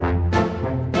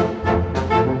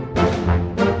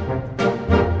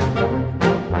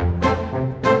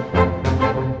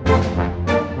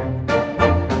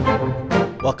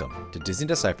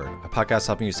Disney Deciphered, a podcast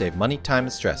helping you save money, time,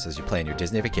 and stress as you plan your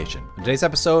Disney vacation. In today's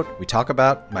episode, we talk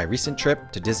about my recent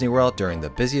trip to Disney World during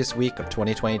the busiest week of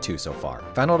 2022 so far.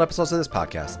 Find old episodes of this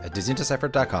podcast at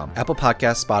DisneyDeciphered.com, Apple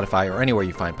Podcasts, Spotify, or anywhere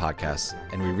you find podcasts,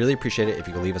 and we really appreciate it if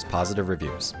you could leave us positive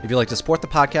reviews. If you'd like to support the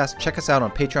podcast, check us out on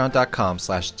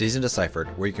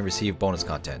patreon.com/DisneyDeciphered, where you can receive bonus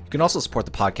content. You can also support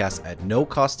the podcast at no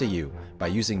cost to you by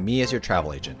using me as your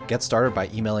travel agent. Get started by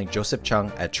emailing Joseph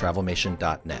Chung at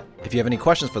travelmation.net. If you have any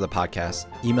questions for the podcast,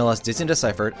 email us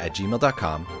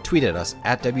DisneyDeciphered@gmail.com, tweet at us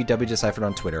at WWDeciphered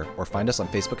on Twitter, or find us on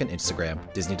Facebook and Instagram,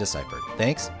 Disney Deciphered.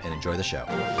 Thanks, and enjoy the show.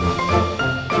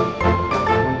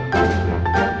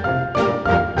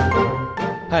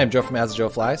 Hi, I'm Joe from As the Joe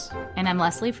Flies. And I'm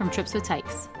Leslie from Trips with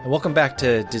Tykes. And welcome back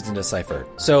to Disney Deciphered.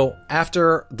 So,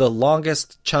 after the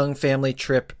longest Chung family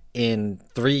trip in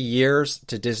 3 years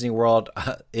to Disney World,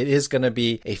 it is going to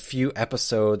be a few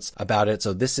episodes about it.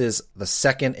 So this is the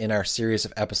second in our series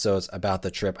of episodes about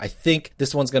the trip. I think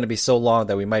this one's going to be so long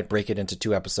that we might break it into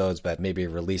 2 episodes, but maybe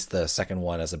release the second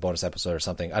one as a bonus episode or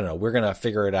something. I don't know. We're going to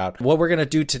figure it out. What we're going to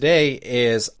do today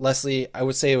is, Leslie, I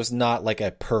would say it was not like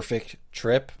a perfect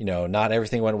trip. You know, not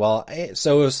everything went well.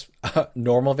 So it was a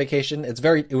normal vacation.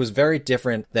 It was very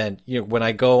different than, when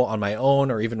I go on my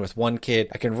own or even with one kid.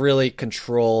 I can really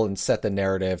control and set the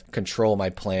narrative, control my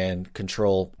plan,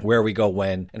 control where we go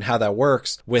when, and how that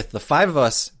works. With the 5 of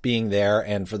us being there,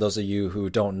 and for those of you who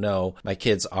don't know, my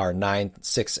kids are 9,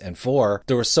 6, and 4.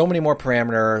 There were so many more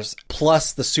parameters,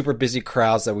 plus the super busy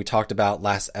crowds that we talked about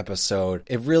last episode.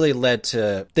 It really led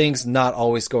to things not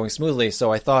always going smoothly.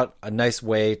 So I thought a nice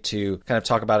way to kind of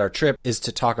talk about our trip is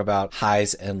to talk about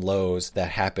highs and lows that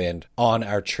happened on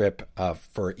our trip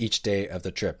for each day of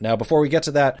the trip. Now, before we get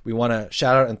to that, we want to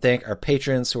shout out and thank our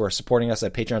patrons who are supporting us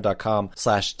at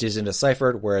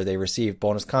patreon.com/DisneyDeciphered, where they receive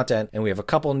bonus content. And we have a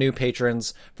couple new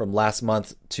patrons from last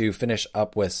month to finish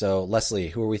up with. So, Leslie,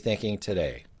 who are we thanking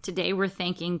today? Today we're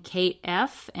thanking Kate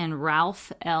F. and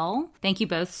Ralph L. Thank you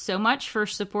both so much for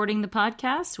supporting the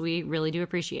podcast. We really do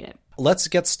appreciate it. Let's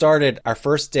get started. Our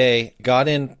first day got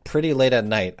in pretty late at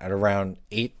night at around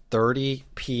 8:30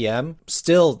 p.m.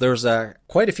 Still, there's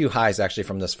quite a few highs actually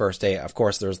from this first day. Of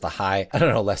course, there's the high. I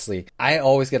don't know, Leslie. I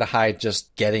always get a high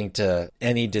just getting to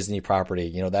any Disney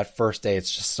property. That first day,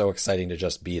 it's just so exciting to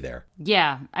just be there.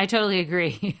 Yeah, I totally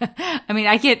agree. I mean,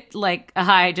 I get like a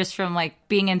high just from like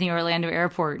being in the Orlando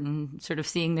airport and sort of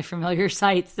seeing the familiar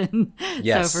sights. And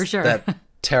yes, so for sure. That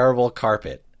terrible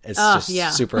carpet. It's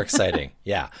super exciting.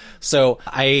 Yeah. So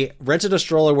I rented a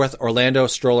stroller with Orlando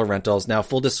Stroller Rentals. Now,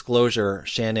 full disclosure,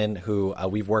 Shannon, who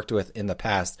we've worked with in the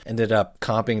past, ended up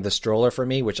comping the stroller for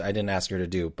me, which I didn't ask her to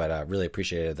do, but I really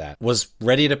appreciated that. Was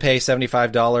ready to pay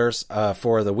 $75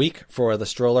 for the week for the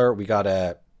stroller. We got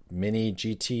a Mini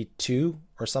GT2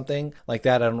 or something like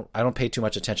that. I don't pay too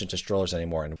much attention to strollers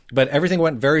anymore. But everything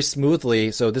went very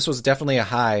smoothly, so this was definitely a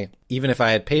high, even if I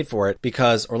had paid for it,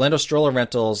 because Orlando Stroller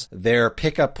Rentals, their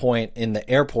pickup point in the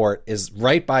airport is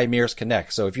right by Mears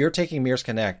Connect. So if you're taking Mears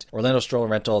Connect, Orlando Stroller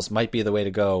Rentals might be the way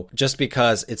to go, just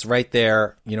because it's right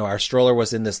there. Our stroller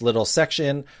was in this little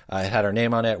section. It had our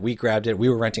name on it. We grabbed it. We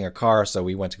were renting a car, so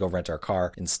we went to go rent our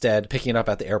car instead. Picking it up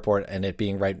at the airport and it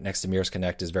being right next to Mears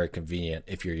Connect is very convenient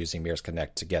if you're using Mears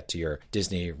Connect to get to your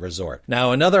Disney resort.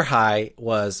 Now, another high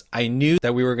was I knew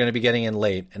that we were going to be getting in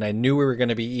late, and I knew we were going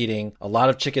to be eating a lot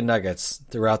of chicken nuggets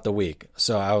throughout the week.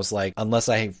 So I was like, unless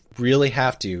I really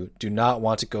have to, do not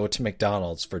want to go to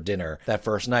McDonald's for dinner that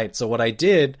first night. So what I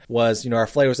did was, our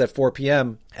flight was at 4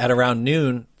 p.m. At around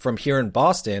noon from here in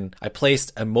Boston, I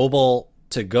placed a mobile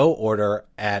to-go order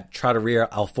at Trattoria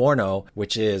Al Forno,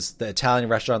 which is the Italian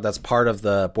restaurant that's part of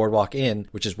the Boardwalk Inn,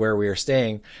 which is where we are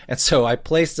staying. And so I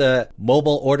placed a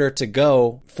mobile order to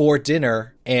go for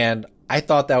dinner, and I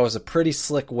thought that was a pretty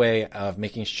slick way of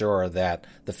making sure that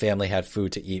the family had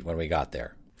food to eat when we got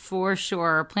there. For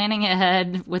sure. Planning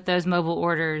ahead with those mobile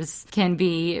orders can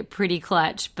be pretty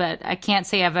clutch, but I can't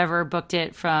say I've ever booked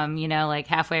it from, like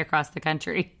halfway across the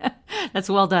country. That's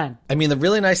well done. I mean, the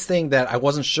really nice thing that I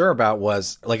wasn't sure about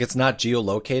was, it's not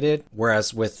geolocated,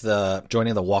 whereas with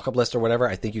joining the walk-up list or whatever,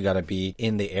 I think you got to be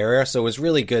in the area. So it was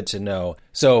really good to know.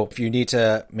 So if you need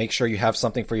to make sure you have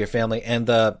something for your family, and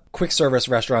the quick service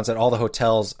restaurants at all the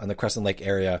hotels in the Crescent Lake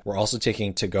area were also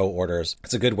taking to-go orders.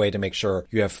 It's a good way to make sure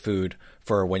you have food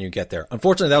for when you get there.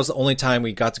 Unfortunately, that was the only time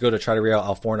we got to go to Trattoria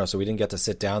Al Forno, so we didn't get to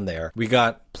sit down there. We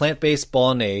got plant-based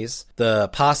bolognese. The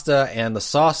pasta and the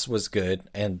sauce was good,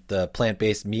 and the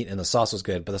plant-based meat and the sauce was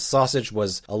good, but the sausage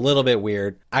was a little bit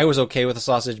weird. I was okay with the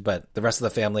sausage, but the rest of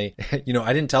the family, you know,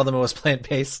 I didn't tell them it was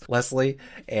plant-based, Leslie,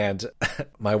 and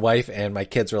my wife and my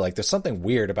kids were like, there's something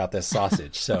weird about this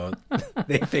sausage. So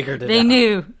they figured it out. They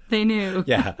knew.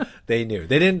 Yeah, they knew.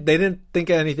 They didn't think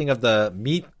anything of the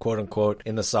meat, quote unquote,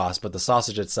 in the sauce, but the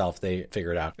sausage itself, they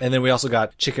figured out. And then we also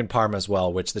got chicken parm as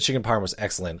well, which the chicken parm was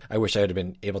excellent. I wish I would have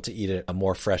been able to eat it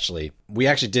more freshly. We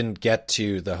actually didn't get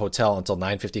to the hotel until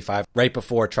 9:55, right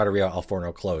before Trattoria Al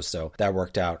Forno closed. So that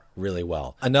worked out really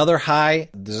well. Another high,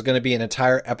 there's going to be an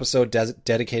entire episode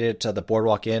dedicated to the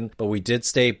Boardwalk Inn, but we did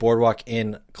stay Boardwalk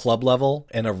Inn club level,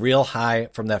 and a real high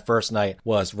from that first night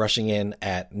was rushing in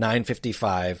at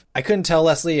 9:55. I couldn't tell,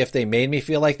 Leslie, if they made me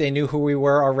feel like they knew who we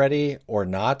were already or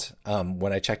not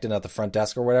when I checked in at the front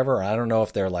desk or whatever. I don't know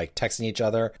if they're like texting each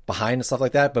other behind and stuff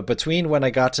like that, but between when I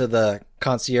got to the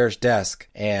concierge desk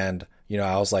and, you know,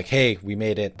 I was like, hey, we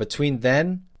made it, between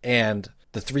then and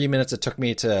the 3 minutes it took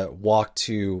me to walk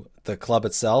to the club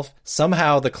itself,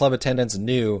 somehow the club attendants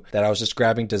knew that I was just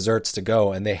grabbing desserts to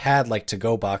go, and they had like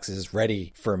to-go boxes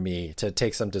ready for me to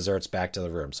take some desserts back to the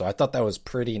room. So I thought that was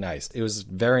pretty nice. It was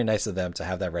very nice of them to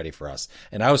have that ready for us.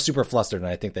 And I was super flustered, and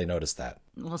I think they noticed that.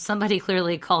 Well, somebody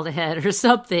clearly called ahead or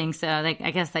something, so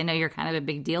I guess they know you're kind of a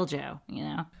big deal, Joe, you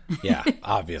know? Yeah,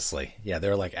 obviously. Yeah,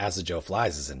 they're like, as the Joe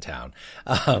Flies is in town.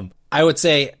 I would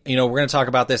say, you know, we're going to talk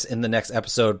about this in the next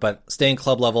episode, but staying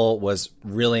club level was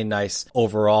really nice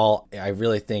overall. I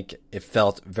really think it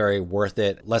felt very worth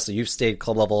it. Leslie, you've stayed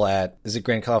club level at, is it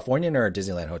Grand Californian or a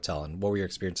Disneyland hotel? And what were your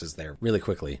experiences there really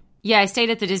quickly? Yeah, I stayed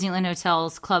at the Disneyland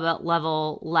Hotel's club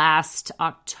level last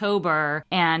October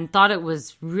and thought it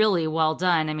was really well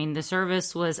done. I mean, the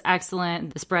service was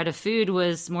excellent. The spread of food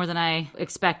was more than I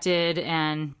expected.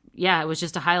 And yeah, it was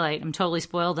just a highlight. I'm totally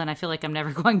spoiled and I feel like I'm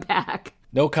never going back.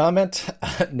 No comment.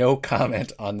 No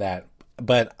comment on that.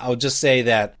 But I'll just say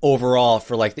that overall,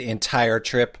 for like the entire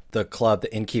trip, the club,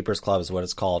 the Innkeepers Club is what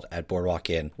it's called at Boardwalk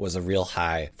Inn, was a real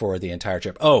high for the entire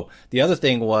trip. Oh, the other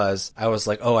thing was I was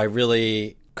like, oh, I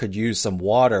really could use some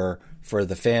water for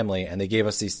the family, and they gave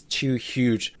us these 2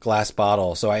 huge glass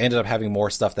bottles. So I ended up having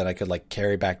more stuff that I could like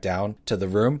carry back down to the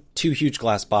room. 2 huge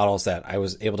glass bottles that I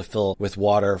was able to fill with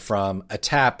water from a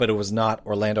tap, but it was not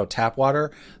Orlando tap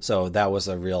water. So that was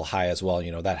a real high as well.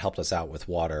 You know, that helped us out with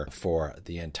water for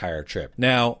the entire trip.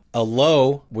 Now, a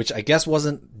low, which I guess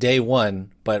wasn't day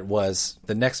one, but was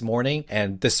the next morning,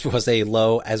 and this was a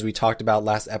low, as we talked about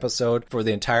last episode, for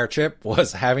the entire trip,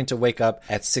 was having to wake up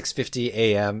at 6:50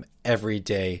 a.m. every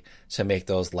day to make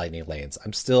those lightning lanes.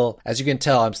 I'm still, as you can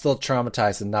tell, I'm still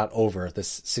traumatized and not over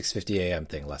this 6:50 a.m.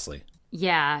 thing, Leslie.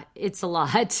 Yeah, it's a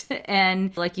lot.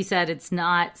 And like you said, it's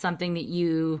not something that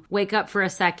you wake up for a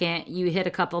second, you hit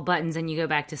a couple buttons and you go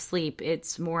back to sleep.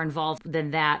 It's more involved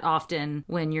than that often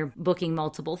when you're booking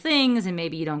multiple things and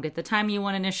maybe you don't get the time you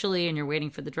want initially and you're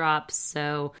waiting for the drops.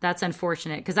 So that's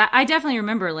unfortunate because I definitely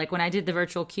remember like when I did the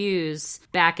virtual queues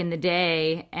back in the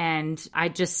day and I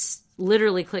just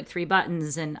literally clicked 3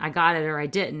 buttons and I got it or I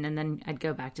didn't, and then I'd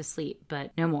go back to sleep,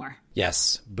 but no more.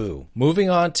 Yes, boo.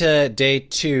 Moving on to day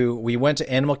 2, we went to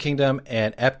Animal Kingdom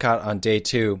and Epcot on day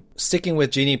 2. Sticking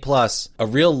with Genie Plus, a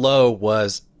real low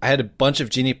was I had a bunch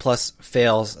of Genie Plus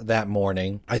fails that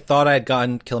morning. I thought I had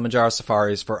gotten Kilimanjaro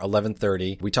Safaris for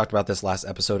 11:30. We talked about this last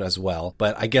episode as well,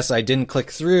 but I guess I didn't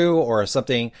click through or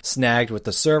something snagged with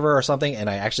the server or something, and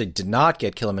I actually did not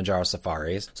get Kilimanjaro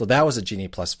Safaris. So that was a Genie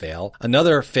Plus fail.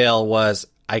 Another fail was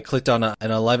I clicked on an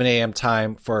 11 a.m.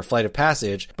 time for a Flight of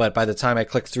Passage, but by the time I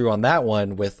clicked through on that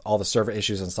one with all the server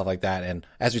issues and stuff like that, and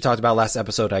as we talked about last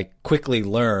episode, I quickly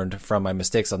learned from my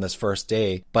mistakes on this first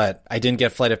day, but I didn't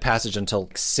get Flight of Passage until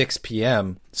 6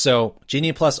 p.m. So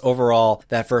Genie Plus overall,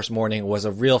 that first morning was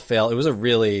a real fail. It was a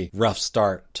really rough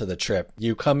start to the trip.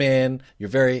 You come in, you're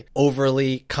very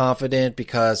overly confident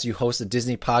because you host a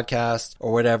Disney podcast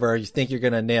or whatever. You think you're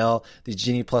going to nail the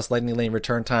Genie Plus Lightning Lane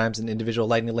return times and individual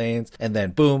Lightning Lanes. And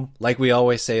then boom, like we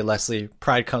always say, Leslie,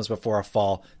 pride comes before a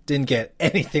fall. Didn't get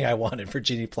anything I wanted for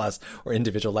Genie Plus or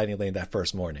individual Lightning Lane that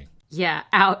first morning. Yeah,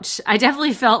 ouch. I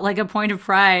definitely felt like a point of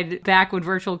pride back when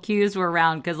virtual queues were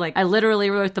around because like I literally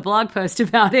wrote the blog post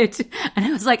about it and I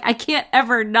was like, I can't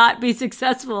ever not be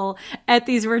successful at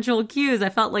these virtual queues. I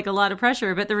felt like a lot of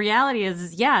pressure, but the reality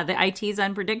is, yeah, the IT is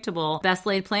unpredictable. Best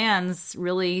laid plans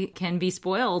really can be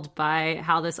spoiled by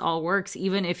how this all works.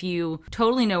 Even if you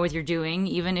totally know what you're doing,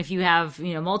 even if you have,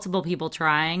 multiple people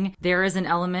trying, there is an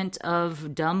element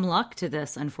of dumb luck to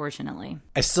this, unfortunately.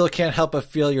 I still can't help but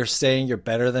feel you're saying you're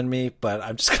better than me, but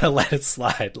I'm just going to let it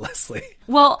slide, Leslie.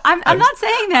 Well, I'm not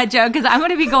saying that, Joe, because I'm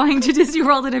going to be going to Disney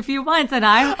World in a few months, and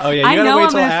I know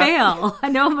I'm going to fail. I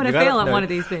know I'm going to fail at one of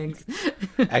these things.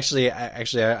 Actually,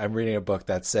 I'm reading a book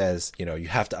that says, you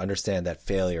have to understand that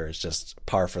failure is just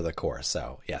par for the course.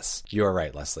 So, yes, you're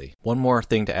right, Leslie. One more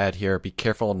thing to add here. Be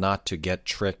careful not to get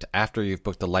tricked. After you've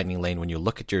booked the Lightning Lane, when you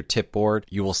look at your tip board,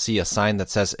 you will see a sign that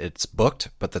says it's booked,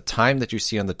 but the time that you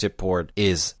see on the tip board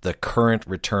is the current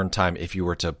return time if you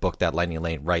were to book that Lightning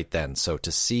Lane right then. So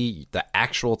to see the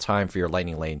actual time for your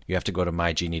Lightning Lane, you have to go to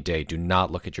My Genie Day. Do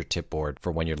not look at your tip board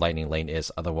for when your Lightning Lane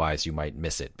is. Otherwise, you might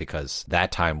miss it because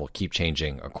that time will keep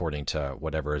changing according to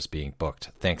whatever is being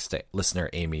booked. Thanks to listener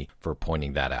Amy for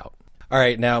pointing that out. All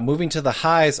right, now moving to the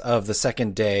highs of the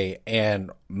second day,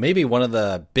 and maybe one of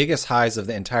the biggest highs of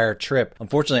the entire trip.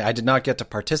 Unfortunately, I did not get to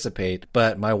participate,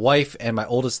 but my wife and my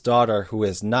oldest daughter, who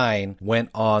is 9, went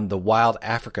on the Wild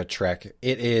Africa Trek.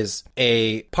 It is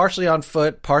a partially on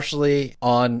foot, partially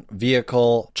on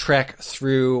vehicle trek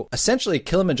through essentially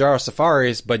Kilimanjaro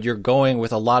safaris, but you're going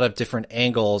with a lot of different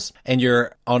angles, and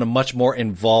you're on a much more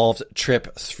involved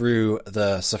trip through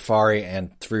the safari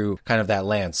and through kind of that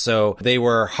land. So they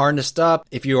were harnessed up.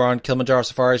 If you are on Kilimanjaro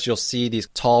safaris, you'll see these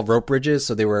tall rope bridges.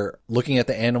 So they were looking at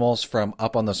the animals from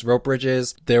up on those rope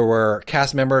bridges. There were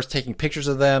cast members taking pictures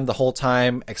of them the whole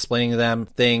time, explaining them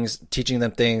things, teaching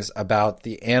them things about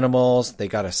the animals. They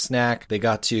got a snack. They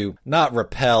got to not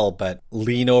rappel, but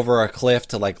lean over a cliff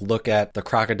to look at the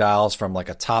crocodiles from a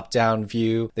top-down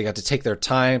view. They got to take their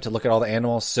time to look at all the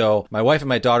animals. So my wife and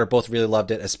my daughter both really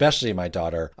loved it, especially my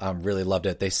daughter really loved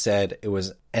it. They said it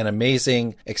was an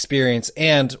amazing experience.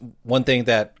 And one thing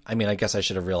that, I guess I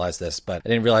should have realized this, but I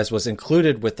didn't realize was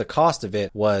included with the cost of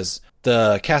it was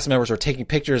the cast members were taking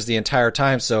pictures the entire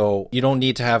time. So you don't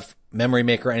need to have memory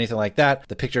maker or anything like that.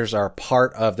 The pictures are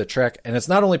part of the trek. And it's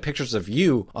not only pictures of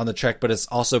you on the trek, but it's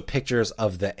also pictures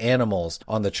of the animals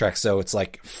on the trek. So it's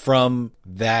from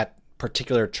that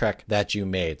particular trek that you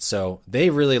made. So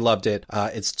they really loved it.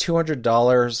 It's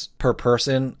 $200 per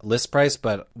person list price,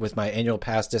 but with my annual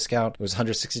pass discount, it was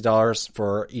 $160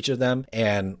 for each of them.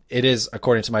 And it is,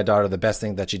 according to my daughter, the best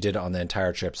thing that she did on the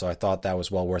entire trip. So I thought that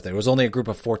was well worth it. It was only a group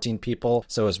of 14 people,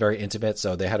 so it was very intimate.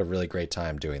 So they had a really great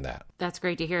time doing that. That's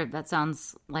great to hear. That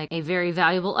sounds like a very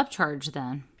valuable upcharge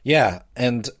then. Yeah.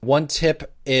 And one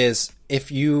tip is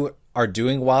if you are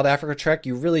doing Wild Africa Trek,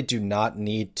 you really do not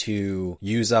need to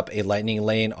use up a Lightning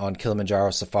Lane on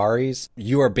Kilimanjaro safaris.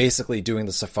 You are basically doing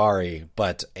the safari,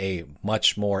 but a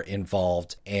much more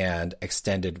involved and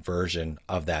extended version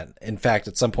of that. In fact,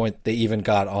 at some point, they even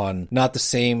got on not the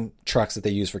same trucks that they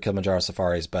use for Kilimanjaro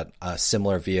safaris, but a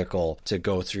similar vehicle to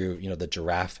go through, the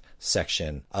giraffe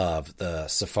section of the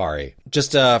safari.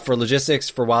 Just for logistics,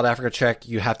 for Wild Africa Trek,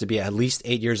 you have to be at least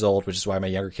 8 years old, which is why my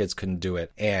younger kids couldn't do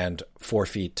it, and 4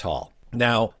 feet tall.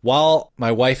 Now, while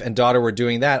my wife and daughter were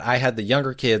doing that, I had the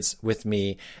younger kids with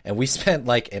me, and we spent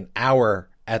an hour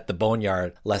at the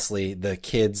Boneyard, Leslie, the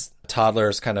kids'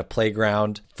 toddlers kind of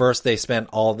playground. First, they spent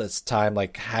all this time,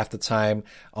 half the time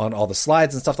on all the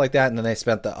slides and stuff like that. And then they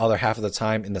spent the other half of the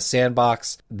time in the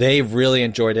sandbox. They really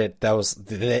enjoyed it.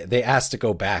 They asked to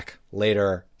go back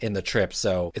later in the trip.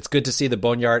 So it's good to see the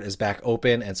Boneyard is back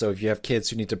open. And so if you have kids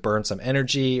who need to burn some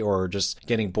energy or just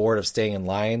getting bored of staying in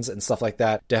lines and stuff like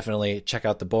that, definitely check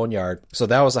out the Boneyard. So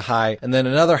that was a high. And then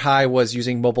another high was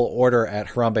using mobile order at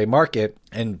Harambe Market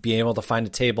and being able to find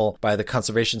a table by the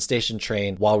conservation station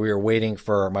train while we were waiting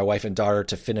for my wife and daughter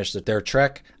to finish their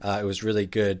trek. It was really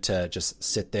good to just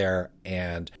sit there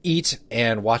and eat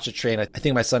and watch the train. I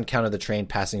think my son counted the train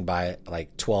passing by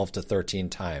 12 to 13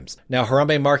 times. Now,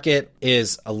 Harambe Market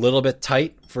is a little bit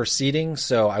tight for seating,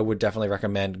 so I would definitely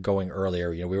recommend going earlier.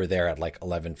 We were there at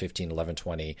 11:15,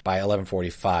 11:20. By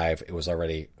 11:45, it was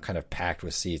already kind of packed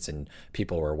with seats and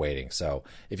people were waiting. So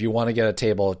if you want to get a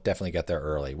table, definitely get there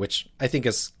early, which I think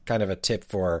is kind of a tip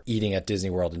for eating at Disney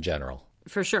World in general.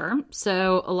 For sure.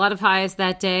 So a lot of highs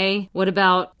that day. What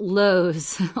about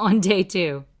lows on day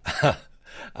 2?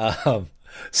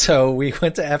 So we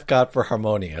went to Epcot for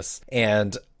Harmonious,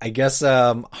 and I guess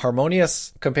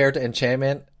Harmonious compared to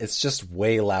Enchantment, it's just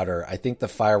way louder. I think the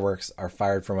fireworks are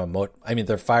fired from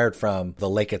they're fired from the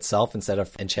lake itself instead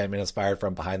of Enchantment is fired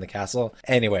from behind the castle.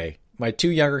 Anyway, my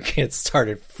 2 younger kids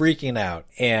started freaking out,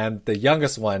 and the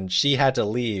youngest one, she had to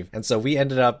leave. And so we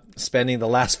ended up spending the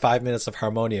last 5 minutes of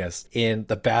Harmonious in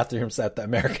the bathrooms at the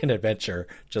American Adventure,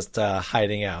 just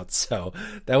hiding out. So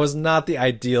that was not the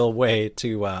ideal way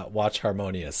to watch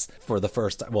Harmonious for the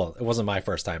first time. Well, it wasn't my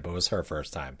first time, but it was her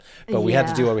first time. But we had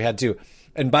to do what we had to do.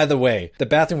 And by the way, the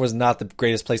bathroom was not the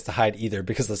greatest place to hide either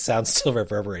because the sound still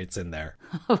reverberates in there.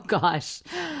 Oh gosh.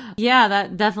 Yeah,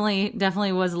 that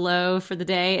definitely was low for the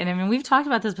day. And I mean, we've talked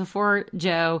about this before,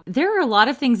 Joe. There are a lot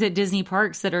of things at Disney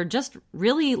parks that are just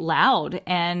really loud.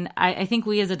 And I think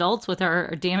we as adults with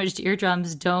our damaged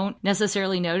eardrums don't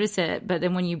necessarily notice it. But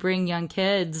then when you bring young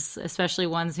kids, especially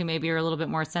ones who maybe are a little bit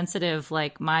more sensitive,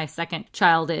 like my second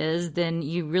child is, then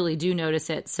you really do notice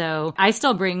it. So I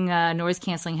still bring noise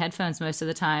canceling headphones most of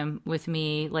the time with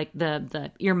me, like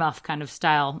the earmuff kind of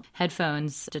style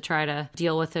headphones to try to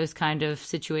deal with those kind of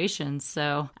situations.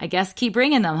 So I guess keep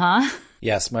bringing them, huh?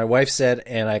 Yes, my wife said,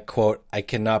 and I quote, "I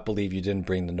cannot believe you didn't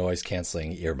bring the noise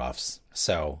canceling earmuffs."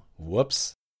 So,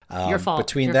 whoops. Your fault.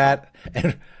 Between Your that fault.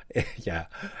 and yeah,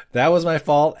 that was my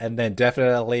fault. And then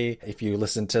definitely, if you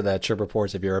listen to the Trip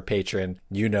Reports, if you're a patron,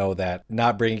 you know that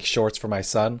not bringing shorts for my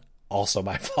son, also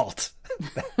my fault.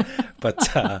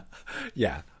 But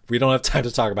yeah. We don't have time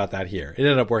to talk about that here. It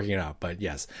ended up working out, but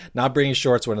yes, not bringing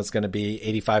shorts when it's going to be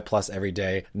 85 plus every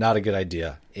day, not a good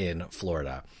idea in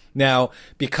Florida. Now,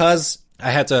 because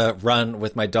I had to run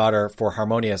with my daughter for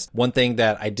Harmonious, one thing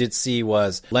that I did see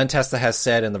was Len Testa has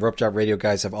said, and the Rope Drop Radio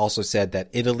guys have also said, that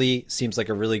Italy seems like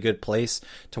a really good place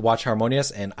to watch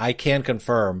Harmonious, and I can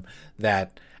confirm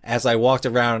that as I walked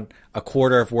around a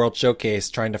quarter of World Showcase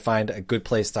trying to find a good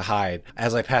place to hide,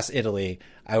 as I passed Italy,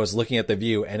 I was looking at the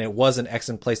view, and it was an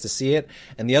excellent place to see it.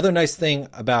 And the other nice thing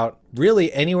about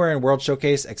really anywhere in World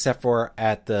Showcase, except for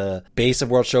at the base of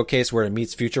World Showcase where it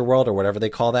meets Future World, or whatever they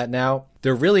call that now,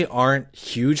 there really aren't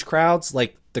huge crowds.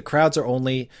 Like, the crowds are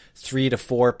only 3 to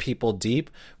 4 people deep,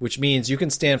 which means you can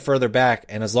stand further back,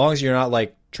 and as long as you're not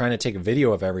like trying to take a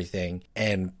video of everything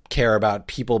and care about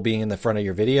people being in the front of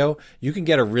your video, you can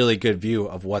get a really good view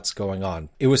of what's going on.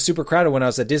 It was super crowded when I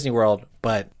was at Disney World,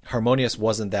 but Harmonious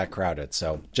wasn't that crowded.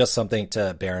 So just something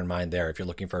to bear in mind there if you're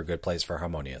looking for a good place for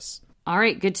Harmonious. All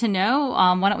right, good to know.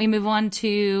 Why don't we move on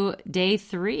to day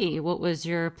 3? What was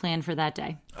your plan for that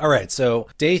day? All right, so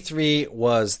day 3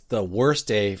 was the worst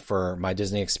day for my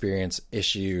Disney experience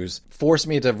issues. Forced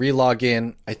me to relog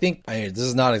in, this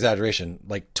is not an exaggeration,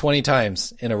 like 20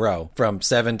 times in a row from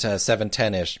 7 to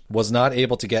 7:10-ish. Was not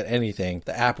able to get anything.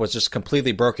 The app was just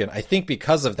completely broken. I think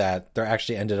because of that, there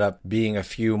actually ended up being a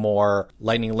few more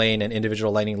Lightning Lane and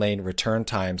individual Lightning Lane return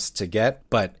times to get,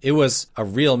 but it was a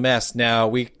real mess. Now,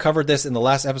 we covered this in the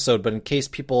last episode, but in case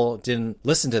people didn't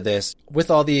listen to this, with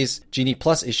all these Genie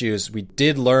Plus issues, we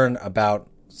did learn about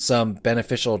some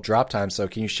beneficial drop times. So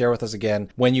can you share with us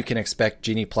again when you can expect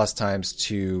Genie Plus times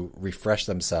to refresh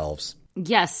themselves?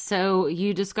 Yes, so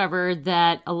you discovered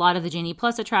that a lot of the Genie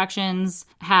Plus attractions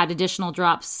had additional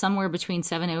drops somewhere between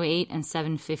 7:08 and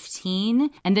 7:15.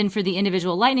 And then for the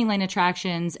individual Lightning Lane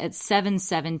attractions, at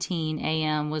 7:17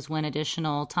 a.m. was when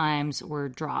additional times were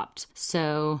dropped.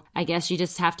 So I guess you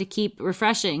just have to keep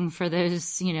refreshing for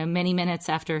those, many minutes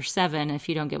after 7 if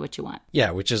you don't get what you want.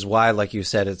 Yeah, which is why, like you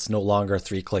said, it's no longer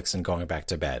 3 clicks and going back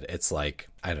to bed. It's like,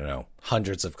 I don't know,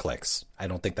 hundreds of clicks. I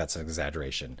don't think that's an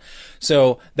exaggeration.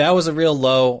 So that was a real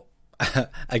low.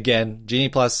 Again, Genie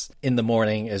Plus in the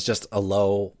morning is just a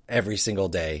low every single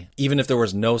day. Even if there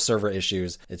was no server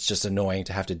issues, it's just annoying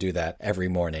to have to do that every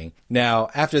morning. Now,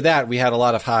 after that, we had a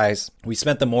lot of highs. We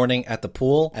spent the morning at the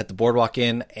pool at the Boardwalk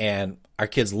Inn, and our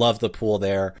kids loved the pool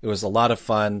there. It was a lot of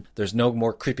fun. There's no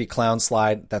more creepy clown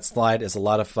slide. That slide is a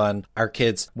lot of fun. Our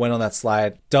kids went on that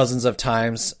slide dozens of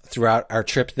times throughout our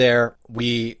trip there.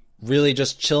 We really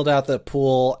just chilled out the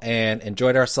pool and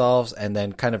enjoyed ourselves, and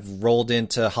then kind of rolled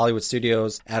into Hollywood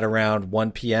Studios at around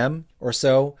 1 p.m. or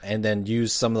so, and then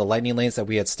used some of the Lightning Lanes that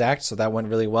we had stacked. So that went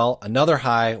really well. Another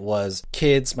high was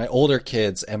kids, my older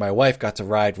kids and my wife got to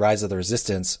ride Rise of the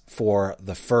Resistance for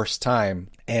the first time,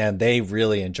 and they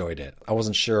really enjoyed it. I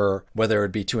wasn't sure whether it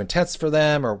would be too intense for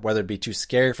them or whether it'd be too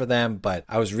scary for them, but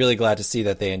I was really glad to see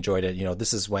that they enjoyed it.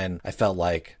 This is when I felt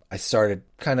like I started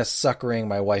kind of suckering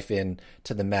my wife in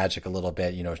to the magic a little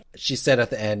bit. She said at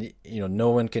the end, no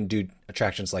one can do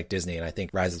attractions like Disney, and I think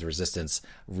Rise of the Resistance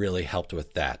really helped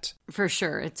with that. For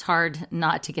sure. It's hard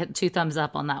not to get 2 thumbs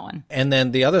up on that one. And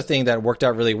then the other thing that worked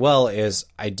out really well is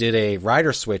I did a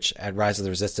rider switch at Rise of the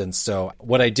Resistance. So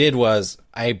what I did was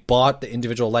I bought the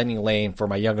individual Lightning Lane for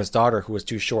my youngest daughter who was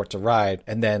too short to ride.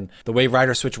 And then the way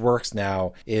rider switch works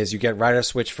now is you get rider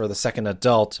switch for the second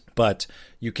adult, but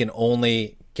you can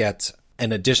only get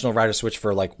an additional rider switch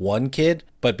for like 1 kid.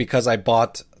 But because I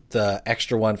bought the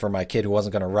extra one for my kid who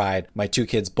wasn't going to ride, my two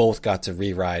kids both got to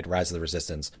re-ride Rise of the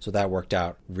Resistance. So that worked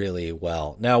out really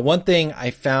well. Now, one thing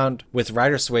I found with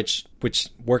Rider Switch, which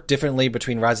worked differently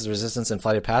between Rise of the Resistance and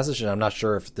Flight of Passage, and I'm not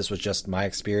sure if this was just my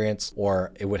experience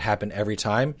or it would happen every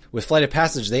time. With Flight of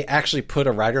Passage, they actually put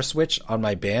a rider switch on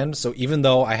my band. So even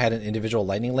though I had an individual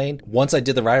lightning lane, once I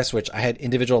did the rider switch, I had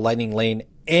individual lightning lane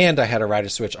and I had a rider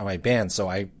switch on my band. So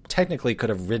I technically could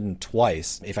have ridden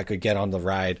twice if I could get on the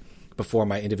ride before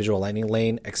my individual lightning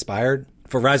lane expired.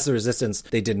 For Rise of the Resistance,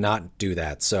 they did not do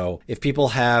that. So if people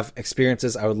have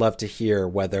experiences, I would love to hear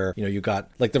whether, you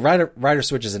got, like, the rider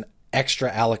switch is an extra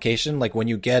allocation. Like, when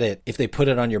you get it, if they put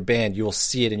it on your band, you will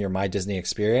see it in your My Disney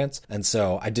experience. And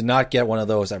so I did not get one of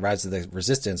those at Rise of the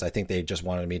Resistance. I think they just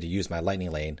wanted me to use my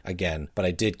lightning lane again, but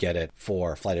I did get it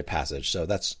for Flight of Passage. So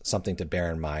that's something to bear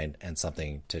in mind and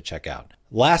something to check out.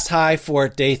 Last high for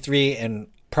day 3, and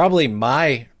probably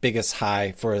my biggest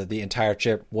high for the entire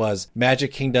trip, was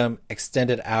Magic Kingdom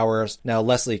extended hours. Now,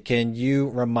 Leslie, can you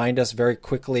remind us very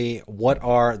quickly, what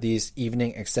are these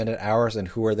evening extended hours and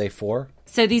who are they for?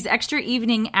 So these extra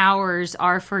evening hours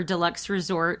are for Deluxe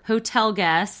Resort hotel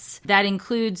guests. That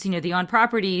includes, the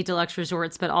on-property Deluxe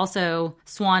Resorts, but also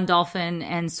Swan Dolphin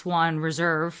and Swan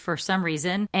Reserve for some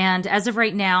reason. And as of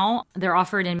right now, they're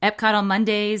offered in Epcot on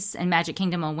Mondays and Magic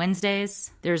Kingdom on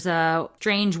Wednesdays. There's a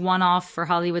strange one-off for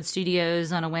Hollywood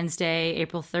Studios on a Wednesday,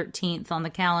 April 13th on the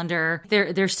calendar.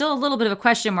 There's still a little bit of a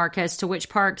question mark as to which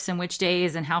parks and which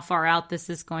days and how far out this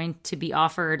is going to be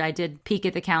offered. I did peek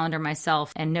at the calendar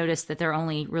myself and noticed that they're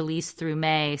only released through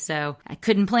May, so I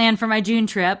couldn't plan for my June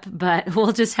trip, but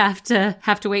we'll just have to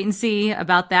wait and see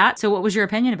about that. So what was your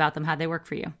opinion about them? How'd they work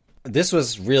for you? This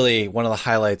was really one of the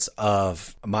highlights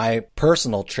of my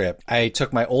personal trip. I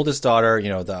took my oldest daughter,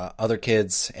 the other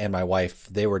kids and my wife,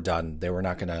 they were done. They were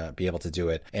not going to be able to do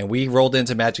it. And we rolled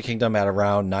into Magic Kingdom at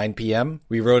around 9 p.m.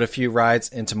 We rode a few rides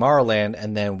in Tomorrowland,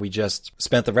 and then we just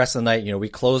spent the rest of the night. We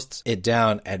closed it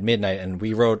down at midnight, and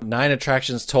we rode 9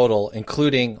 attractions total,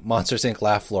 including Monsters, Inc.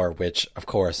 Laugh Floor, which, of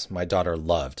course, my daughter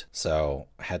loved. So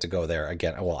I had to go there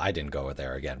again. Well, I didn't go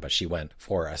there again, but she went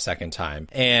for a second time.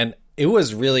 And it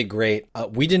was really great.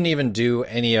 We didn't even do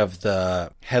any of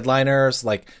the headliners.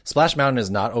 Like, Splash Mountain is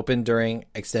not open during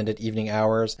extended evening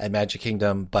hours at Magic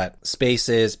Kingdom, but Space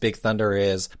is, Big Thunder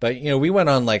is. But, we went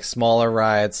on like smaller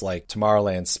rides like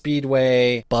Tomorrowland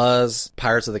Speedway, Buzz,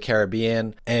 Pirates of the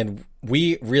Caribbean, and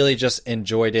we really just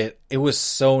enjoyed it. It was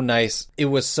so nice. It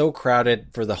was so crowded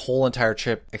for the whole entire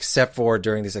trip, except for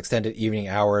during these extended evening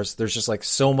hours. There's just like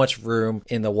so much room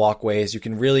in the walkways. You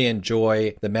can really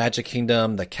enjoy the Magic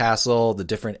Kingdom, the castle, the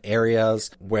different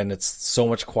areas when it's so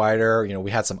much quieter.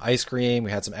 We had some ice cream, we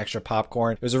had some extra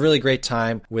popcorn. It was a really great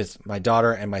time with my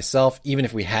daughter and myself, even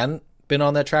if we hadn't been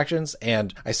on the attractions.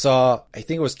 And I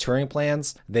think it was Touring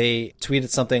Plans, they tweeted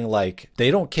something like,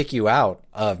 they don't kick you out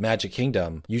of Magic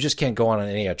Kingdom, you just can't go on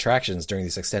any attractions during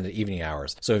these extended evening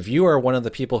hours. So if you are one of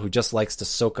the people who just likes to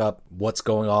soak up what's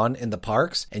going on in the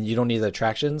parks and you don't need the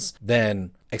attractions,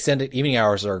 then extended evening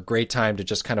hours are a great time to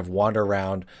just kind of wander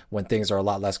around when things are a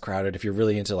lot less crowded. If you're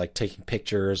really into like taking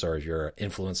pictures, or if you're an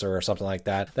influencer or something like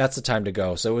that, that's the time to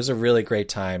go. So it was a really great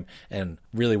time and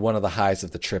really one of the highs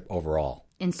of the trip overall.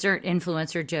 Insert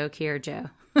influencer joke here, Joe.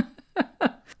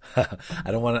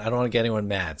 I don't want to get anyone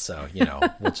mad, so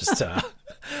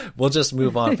we'll just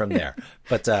move on from there.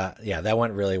 But yeah, that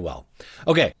went really well.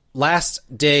 Okay, last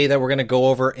day that we're going to go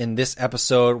over in this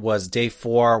episode was day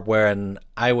 4, when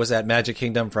I was at Magic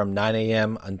Kingdom from 9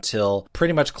 a.m. until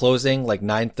pretty much closing, like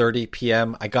 9:30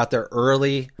 p.m. I got there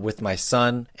early with my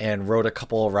son and rode a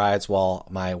couple of rides while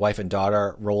my wife and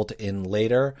daughter rolled in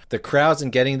later. The crowds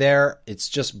in getting there, it's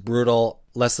just brutal.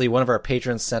 Leslie, one of our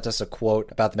patrons, sent us a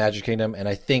quote about the Magic Kingdom, and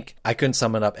I think I couldn't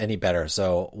sum it up any better.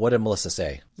 So what did Melissa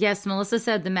say? Yes, Melissa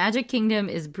said the Magic Kingdom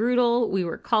is brutal. We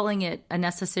were calling it a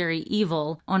necessary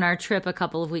evil on our trip a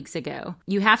couple of weeks ago.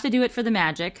 You have to do it for the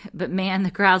magic, but man,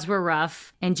 the crowds were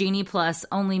rough, and Genie Plus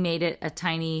only made it a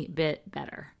tiny bit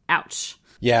better. Ouch.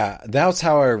 Yeah, that's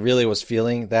how I really was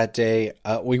feeling that day.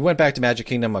 We went back to Magic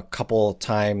Kingdom a couple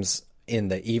times in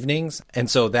the evenings, and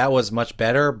so that was much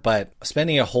better, but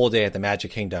spending a whole day at the Magic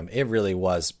Kingdom, it really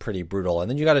was pretty brutal. And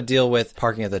then you got to deal with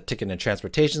parking at the Ticket and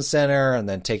Transportation Center, and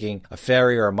then taking a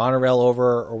ferry or a monorail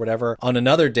over or whatever. On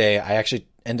another day, I actually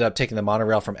ended up taking the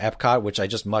monorail from Epcot, which I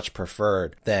just much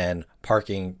preferred than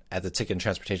parking at the Ticket and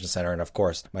Transportation Center. And of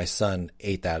course, my son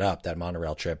ate that up, that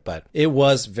monorail trip. But it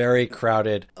was very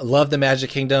crowded. I love the Magic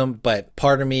Kingdom, but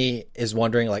part of me is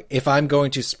wondering, like, if I'm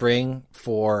going to spring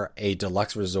for a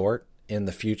deluxe resort in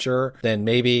the future, then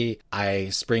maybe I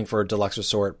spring for a deluxe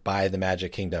resort by the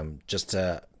Magic Kingdom just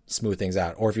to smooth things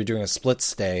out. Or if you're doing a split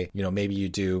stay, maybe you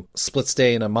do split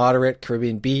stay in a moderate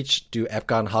Caribbean beach, do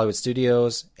Epcot and Hollywood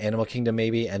Studios, Animal Kingdom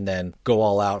maybe, and then go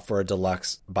all out for a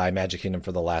deluxe by Magic Kingdom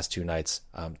for the last 2 nights,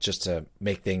 just to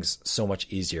make things so much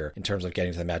easier in terms of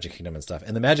getting to the Magic Kingdom and stuff.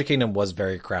 And the Magic Kingdom was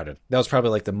very crowded. That was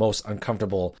probably like the most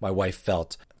uncomfortable my wife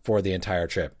felt for the entire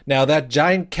trip. Now, that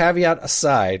giant caveat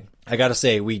aside, I gotta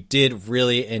say, we did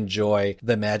really enjoy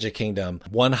the Magic Kingdom.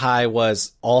 One high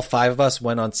was all 5 of us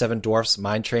went on Seven Dwarfs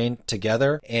Mine Train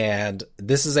together. And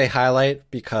this is a highlight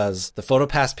because the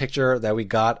PhotoPass picture that we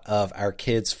got of our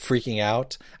kids freaking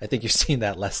out, I think you've seen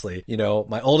that, Leslie.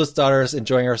 My oldest daughter is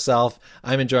enjoying herself.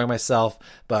 I'm enjoying myself,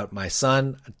 but my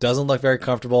son doesn't look very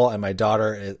comfortable. And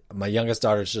my youngest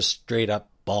daughter is just straight up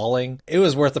bawling. It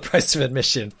was worth the price of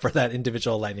admission for that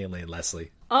individual lightning lane,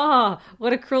 Leslie. Oh,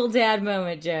 what a cruel dad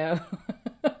moment, Joe.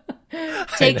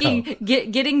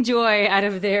 Getting joy out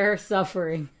of their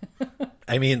suffering.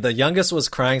 I mean, the youngest was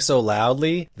crying so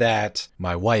loudly that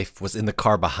my wife was in the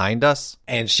car behind us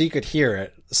and she could hear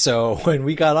it. So when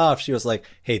we got off, she was like,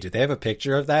 "Hey, do they have a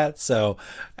picture of that?" So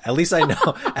at least I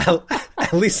know,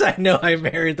 at least I know I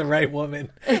married the right woman,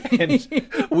 and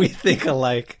we think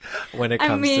alike when it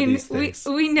comes to these things.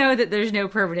 We know that there's no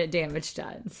permanent damage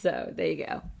done. So there you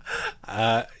go.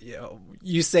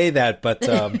 You say that, but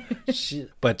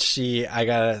I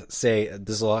gotta say,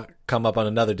 this will come up on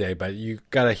another day, but you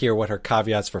gotta hear what her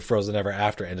caveats for Frozen Ever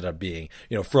After ended up being.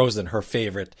 Frozen, her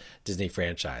favorite Disney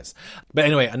franchise. But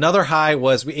anyway, another high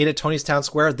was we ate at Tony's Town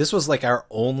Square. This was like our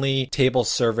only table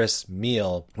service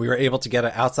meal. We were able to get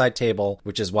an outside table,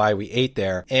 which is why we ate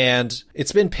there. And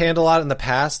it's been panned a lot in the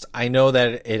past. I know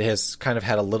that it has kind of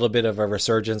had a little bit of a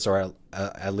resurgence, or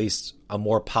at least a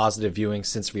more positive viewing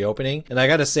since reopening. And I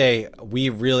gotta say, we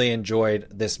really enjoyed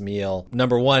this meal.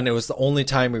 Number one, it was the only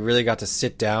time we really got to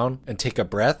sit down and take a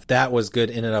breath. That was good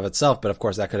in and of itself, but of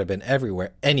course that could have been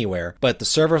anywhere. But the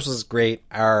service was great.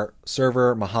 Our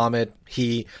server, Mohammed,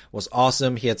 he was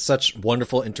awesome. He had such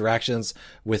wonderful interactions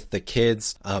with the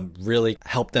kids, really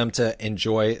helped them to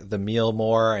enjoy the meal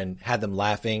more and had them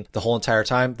laughing the whole entire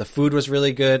time. The food was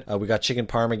really good. We got chicken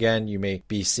parm again. You may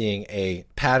be seeing a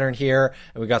pattern here.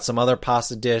 And we got some other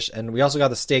pasta dish. And we also got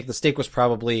the steak. The steak was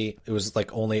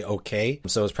like only okay.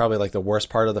 So it was probably like the worst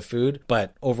part of the food.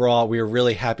 But overall, we were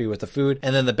really happy with the food.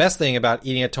 And then the best thing about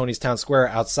eating at Tony's Town Square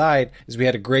outside is we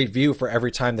had a great view for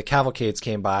every time the cavalcades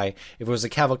came by. If it was a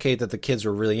cavalcade that the kids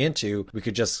were really into, we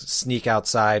could just sneak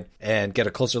outside and get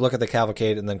a closer look at the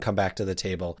cavalcade and then come back to the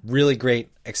table. Really great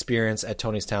experience at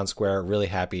Tony's Town Square. Really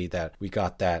happy that we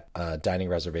got that dining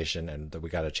reservation and that we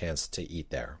got a chance to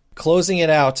eat there. Closing it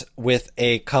out with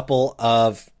a couple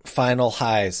of final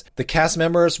highs. The cast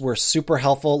members were super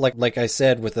helpful. Like I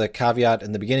said, with the caveat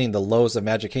in the beginning, the lows of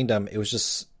Magic Kingdom, it was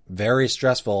just very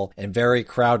stressful and very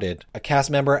crowded. A cast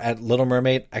member at Little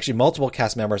Mermaid, actually multiple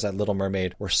cast members at Little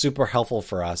Mermaid, were super helpful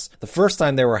for us. The first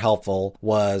time they were helpful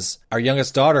was our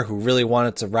youngest daughter, who really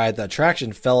wanted to ride the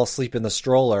attraction, fell asleep in the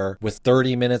stroller with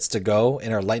 30 minutes to go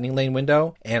in our Lightning Lane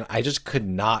window, and I just could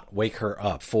not wake her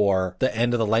up for the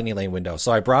end of the Lightning Lane window.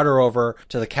 So I brought her over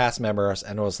to the cast members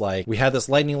and was like, "We had this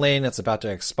Lightning Lane, it's about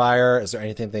to expire. Is there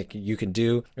anything that you can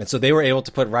do?" And so they were able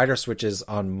to put rider switches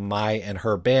on my and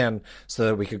her band so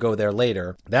that we could go there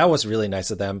later. That was really nice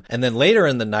of them. And then later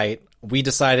in the night, we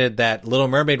decided that Little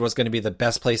Mermaid was going to be the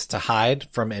best place to hide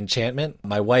from Enchantment.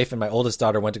 My wife and my oldest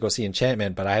daughter went to go see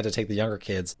Enchantment, but I had to take the younger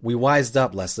kids. We wised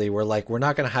up, Leslie. We're like, we're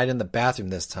not going to hide in the bathroom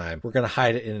this time. We're going to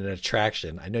hide it in an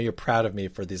attraction. I know you're proud of me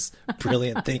for this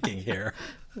brilliant thinking here.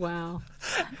 Wow.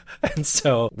 And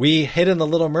so we hid in the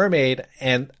Little Mermaid,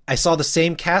 and I saw the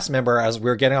same cast member as we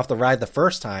were getting off the ride the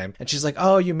first time. And she's like,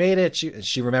 "Oh, you made it."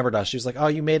 She remembered us. She was like, "Oh,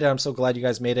 you made it. I'm so glad you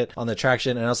guys made it on the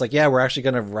attraction." And I was like, "Yeah, we're actually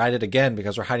going to ride it again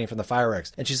because we're hiding from the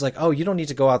fireworks." And she's like, "Oh, you don't need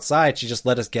to go outside." She just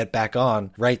let us get back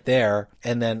on right there.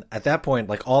 And then at that point,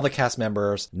 like, all the cast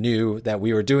members knew that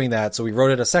we were doing that. So we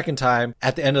rode it a second time.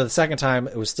 At the end of the second time,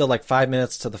 it was still like 5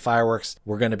 minutes to the fireworks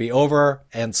were going to be over.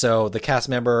 And so the cast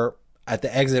member at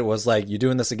the exit was like, "You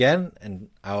doing this again?" And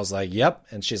I was like, "Yep."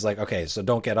 And she's like, "Okay, so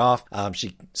don't get off."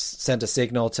 She sent a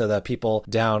signal to the people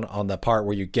down on the part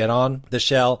where you get on the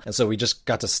shell. And so we just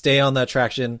got to stay on the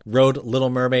attraction, rode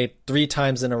Little Mermaid 3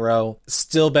 times in a row.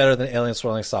 Still better than Alien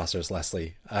Swirling Saucers,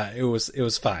 Leslie. It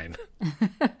was fine.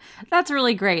 That's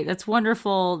really great. That's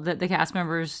wonderful that the cast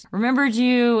members remembered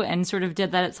you and sort of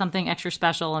did that at something extra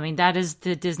special. I mean, that is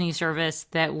the Disney service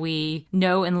that we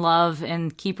know and love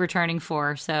and keep returning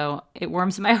for. So it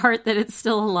warms my heart that it's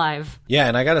still alive. Yeah,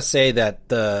 and I gotta say that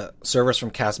the service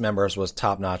from cast members was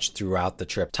top-notch throughout the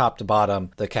trip. Top to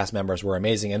bottom, the cast members were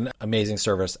amazing, and amazing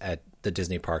service at the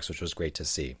Disney parks, which was great to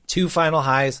see. 2 final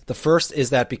highs. The first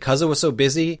is that because it was so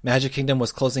busy, Magic Kingdom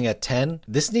was closing at 10.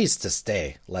 This needs to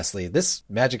stay, Leslie. This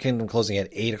Magic Kingdom closing at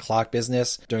 8 o'clock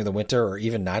business during the winter or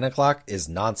even 9 o'clock is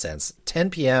nonsense. 10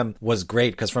 p.m. was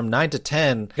great because from 9 to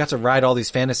 10, you got to ride all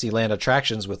these Fantasyland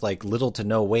attractions with like little to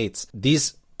no waits.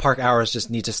 These park hours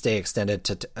just need to stay extended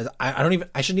to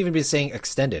I shouldn't even be saying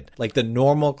extended. Like the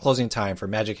normal closing time for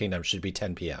Magic Kingdom should be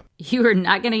 10 p.m. You are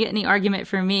not going to get any argument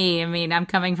from me. I mean, I'm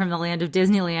coming from the land of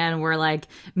Disneyland where like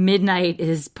midnight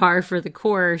is par for the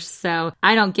course. So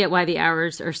I don't get why the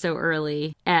hours are so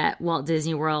early at Walt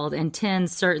Disney World. And 10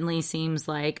 certainly seems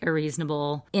like a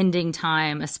reasonable ending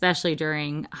time, especially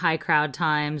during high crowd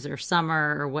times or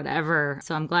summer or whatever.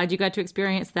 So I'm glad you got to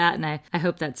experience that. And I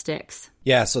hope that sticks.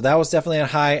 Yeah, so that was definitely a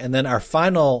high. And then our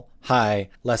final high,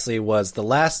 Leslie, was the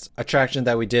last attraction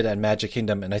that we did at Magic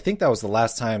Kingdom. And I think that was the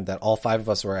last time that all 5 of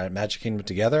us were at Magic Kingdom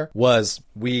together, was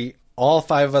all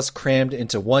 5 of us crammed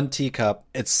into one teacup.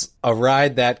 It's a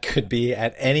ride that could be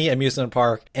at any amusement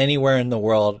park anywhere in the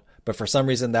world. But for some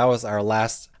reason, that was our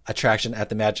last attraction at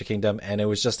the Magic Kingdom, and it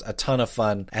was just a ton of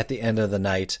fun at the end of the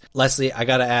night. Leslie, I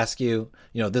got to ask you,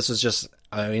 this was just,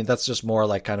 that's just more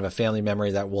like kind of a family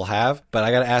memory that we'll have. But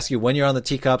I got to ask you, when you're on the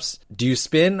teacups, do you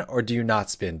spin or do you not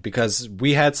spin? Because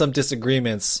we had some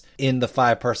disagreements in the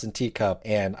 5-person teacup,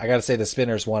 and I got to say the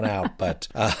spinners won out. But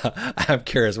I'm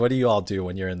curious, what do you all do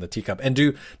when you're in the teacup?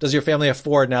 And does your family of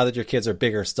 4, now that your kids are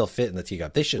bigger, still fit in the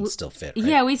teacup? They should still fit, right?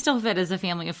 Yeah, we still fit as a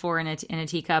family of 4 in a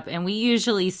teacup, and we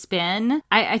usually spin.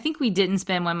 I think we didn't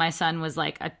spin when my son was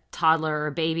like a toddler or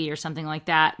a baby or something like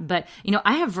that. But,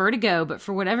 I have vertigo, but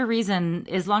for whatever reason,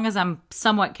 as long as I'm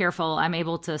somewhat careful, I'm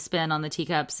able to spin on the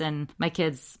teacups, and my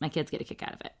kids get a kick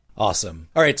out of it. Awesome.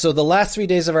 All right, so the last 3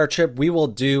 days of our trip, we will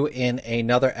do in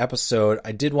another episode.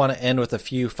 I did want to end with a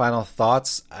few final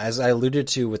thoughts. As I alluded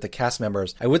to with the cast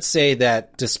members, I would say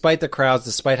that despite the crowds,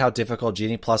 despite how difficult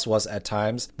Genie Plus was at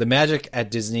times, the magic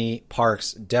at Disney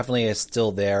parks definitely is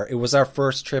still there. It was our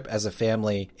first trip as a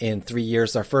family in 3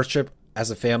 years. Our first trip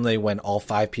as a family when all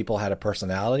 5 people had a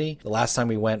personality. The last time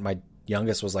we went, my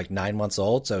youngest was like 9 months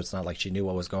old, so it's not like she knew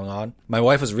what was going on. My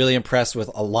wife was really impressed with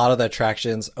a lot of the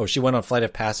attractions. She went on Flight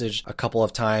of Passage a couple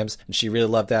of times, and she really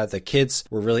loved that. The kids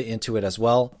were really into it as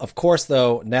well. Of course,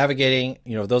 though, navigating,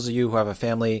 those of you who have a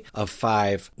family of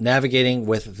 5, navigating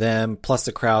with them plus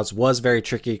the crowds was very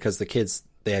tricky because the kids,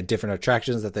 they had different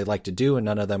attractions that they like to do, and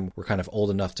none of them were kind of old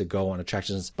enough to go on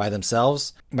attractions by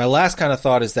themselves. My last kind of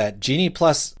thought is that Genie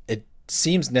Plus, it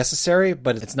seems necessary,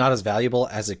 but it's not as valuable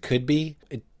as it could be.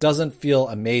 It doesn't feel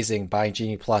amazing buying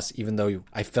Genie Plus, even though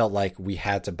I felt like we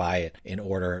had to buy it in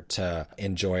order to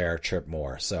enjoy our trip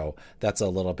more. So that's a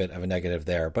little bit of a negative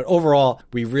there. But overall,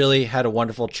 we really had a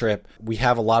wonderful trip. We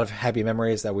have a lot of happy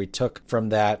memories that we took from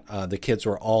that. The kids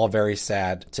were all very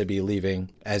sad to be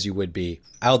leaving, as you would be.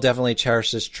 I'll definitely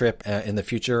cherish this trip in the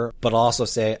future, but I'll also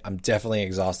say I'm definitely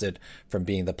exhausted from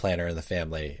being the planner in the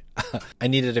family. I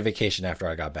needed a vacation after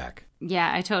I got back.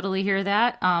 Yeah, I totally hear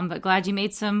that. But glad you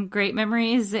made some great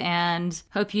memories and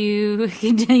hope you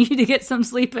continue to get some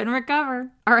sleep and recover.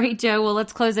 All right, Joe, well,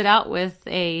 let's close it out with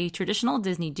a traditional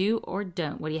Disney do or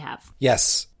don't. What do you have?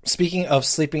 Yes. Speaking of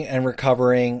sleeping and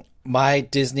recovering, my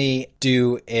Disney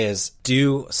do is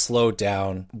do slow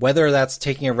down. Whether that's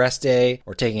taking a rest day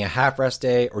or taking a half rest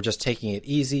day or just taking it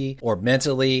easy or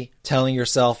mentally telling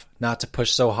yourself not to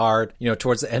push so hard.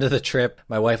 Towards the end of the trip,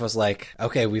 my wife was like,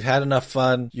 okay, we've had enough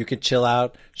fun. You can chill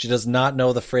out. She does not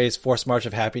know the phrase forced march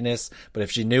of happiness, but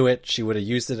if she knew it, she would have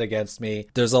used it against me.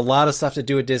 There's a lot of stuff to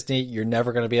do at Disney. You're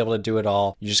never going to be able to do it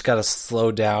all. You just got to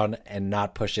slow down and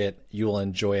not push it. You will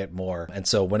enjoy it more. And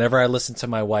so whenever I listen to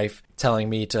my wife telling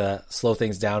me to slow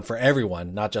things down for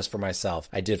everyone, not just for myself,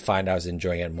 I did find I was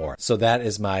enjoying it more. So that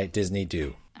is my Disney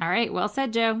do. All right. Well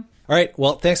said, Joe. All right.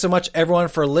 Well, thanks so much, everyone,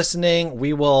 for listening.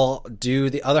 We will do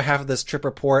the other half of this trip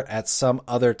report at some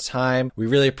other time. We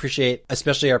really appreciate,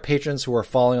 especially our patrons who are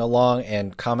following along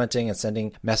and commenting and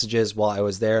sending messages while I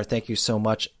was there. Thank you so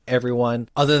much, everyone.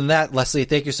 Other than that, Leslie,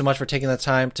 thank you so much for taking the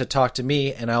time to talk to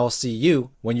me, and I will see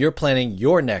you when you're planning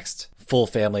your next full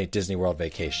family Disney World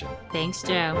vacation. Thanks,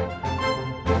 Joe.